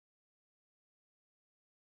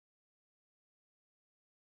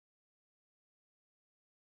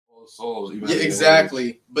souls. Yeah,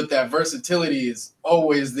 exactly. But that versatility is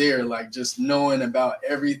always there, like just knowing about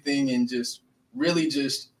everything and just really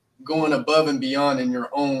just going above and beyond in your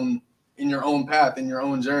own path, in your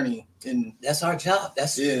own journey. And that's our job.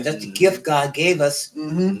 That's the gift God gave us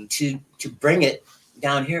to bring it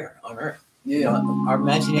down here on earth. Yeah. You know, our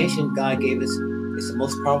imagination God gave us is the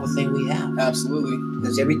most powerful thing we have. Absolutely.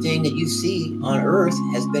 Because everything that you see on earth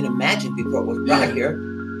has been imagined before it was brought here.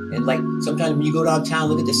 And like sometimes when you go downtown,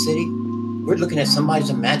 look at the city, we're looking at somebody's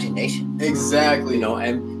imagination. Exactly. You know,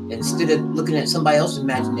 and instead of looking at somebody else's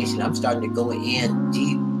imagination, I'm starting to go in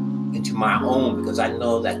deep into my own, because I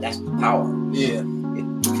know that that's the power. Yeah.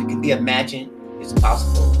 If it can be imagined, it's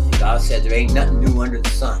possible. And God said there ain't nothing new under the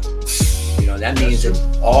sun. You know, that means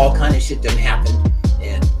that all kind of shit done happened.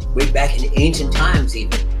 And way back in ancient times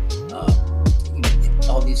even, you know,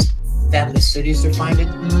 all these fabulous cities they're finding,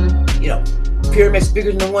 you know, pyramids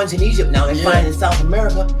bigger than the ones in Egypt now they're finding in South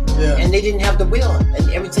America. And they didn't have the wheel, and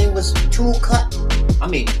everything was tool cut. I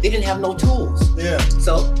mean, they didn't have no tools. Yeah.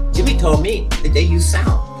 So Jimmy told me that they use sound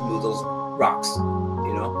to move those rocks,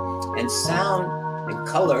 you know, and sound and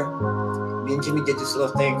color. Me and Jimmy did this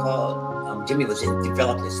little thing called, Jimmy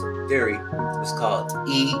developed this theory. It was called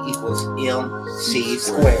E equals MC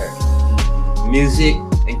squared. Music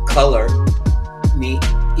and color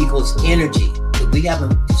equals energy. But we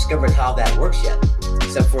haven't discovered how that works yet,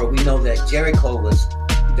 except for we know that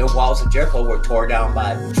the walls of Jericho were torn down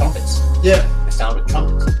by trumpets. Yeah. The sound of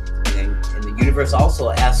trumpets. And the universe also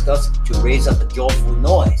asks us to raise up a joyful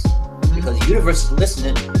noise. Because the universe is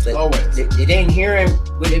listening, but it ain't hearing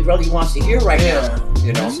what it really wants to hear right now.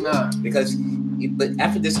 You know? It's not. But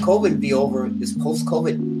after this COVID be over, this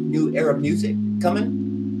post-COVID new era music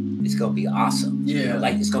coming, it's gonna be awesome. Yeah. You know,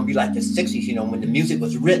 like it's gonna be like the 60s, you know, when the music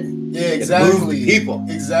was written. Yeah, exactly. It moved people.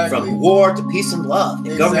 Exactly. From war to peace and love.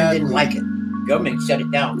 The government didn't like it. The government shut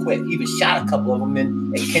it down quick. Even shot a couple of them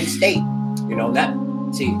in Kent State. You know,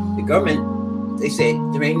 the government, they say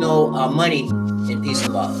there ain't no money in peace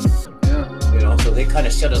and love. You know, so they kind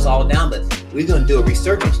of shut us all down, but we're going to do a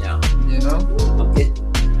resurgence now. You know,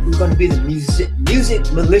 we're going to be the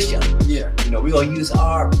music militia. Yeah. You know, we're going to use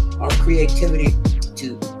our creativity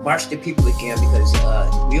to march the people again, because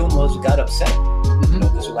we almost got upset. You know,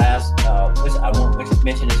 this last, I won't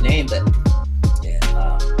mention his name, but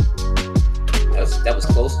that was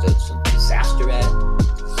close to some disastrous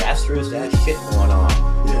shit going on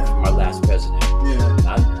from our last president.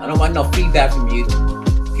 Yeah. I don't want no feedback from you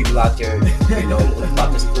people out there, you know,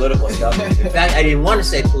 about this political stuff. In fact, I didn't want to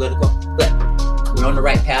say political, but we're on the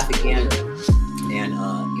right path again. And,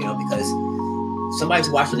 you know, because somebody's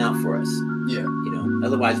watching out for us. Yeah. You know,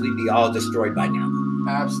 otherwise we'd be all destroyed by now.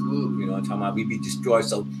 Absolutely. You know what I'm talking about? We'd be destroyed.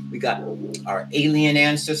 So we got our alien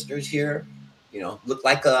ancestors here, you know, look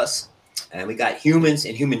like us. And we got humans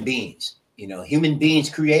and human beings. You know, human beings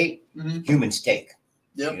create, humans take.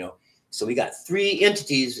 Yep. You know, so we got three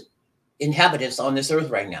entities, inhabitants on this earth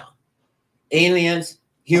right now: aliens,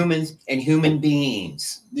 humans, and human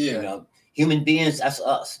beings. Yeah. You know, human beings, that's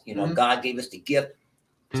us. You know, God gave us the gift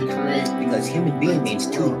to create, because human being means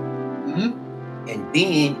two. And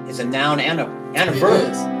being is a noun and a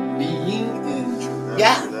verb. Being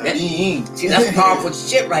and being. See, that's powerful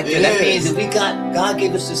shit right there. That means that God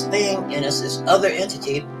gave us this thing, and it's this other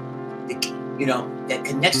entity that, you know, that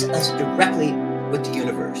connects us directly with the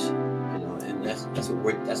universe. You know, and that's what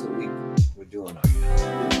we're doing.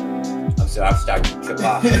 I'm sorry, I'm starting to trip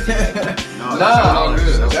off. No,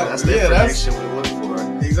 good. That's the information we look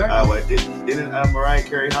for. Exactly. Didn't Mariah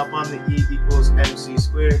Carey hop on the E equals MC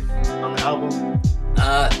squared on the album?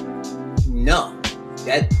 No.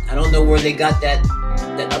 I don't know where they got that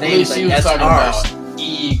thing, but that's ours.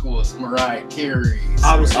 E equals Mariah Carey.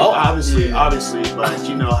 Obviously, but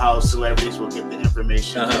you know how celebrities will get the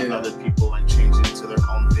information from other people and change it to their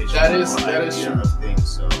own vision. That is true. Of things.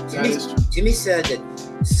 So that is true. Jimmy said that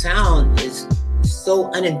sound is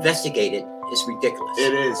so uninvestigated, it's ridiculous.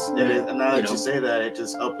 It is. And now that you say that, it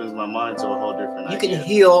just opens my mind to a whole different idea. You can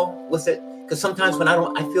heal with it, because sometimes when I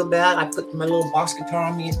feel bad, I put my little box guitar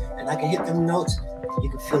on me and I can hit them notes. You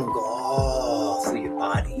can feel them go all through your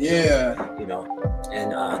body. Yeah. You know,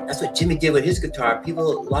 and that's what Jimmy did with his guitar. A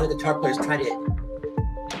lot of guitar players try to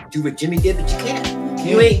do what Jimmy did, but you can't.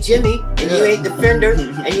 You ain't Jimmy, and you ain't the Fender,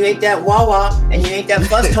 and you ain't that wah-wah, and you ain't that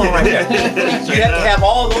fuzz tone right there. You have to have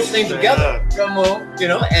all those things together. Come on. You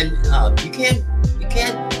know, and you can't,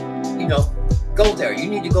 you know, go there. You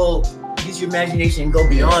need to go use your imagination and go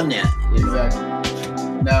beyond that. You know?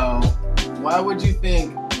 Exactly. Now, why would you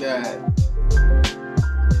think that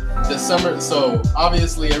the summer, so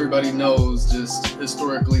obviously everybody knows just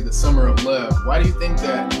historically the summer of love. Why do you think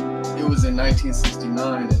that it was in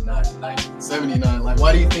 1969 and not 1979? Like,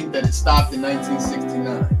 why do you think that it stopped in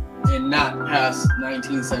 1969 and not past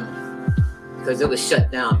 1970? Because it was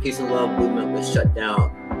shut down. Peace and love movement was shut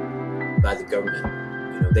down by the government.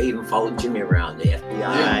 You know, they even followed Jimi around. The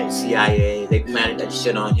FBI, CIA, they planted that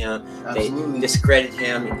shit on him. Absolutely. They discredited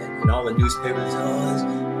him in all the newspapers. Oh, this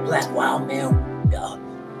black wild man.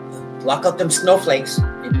 Lock up them snowflakes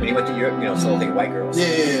when he went to Europe, you know, so they white girls.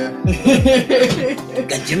 Yeah.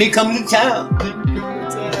 Got Jimi coming to town.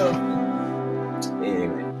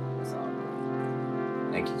 Anyway, that's all.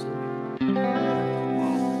 Thank you, Jimi.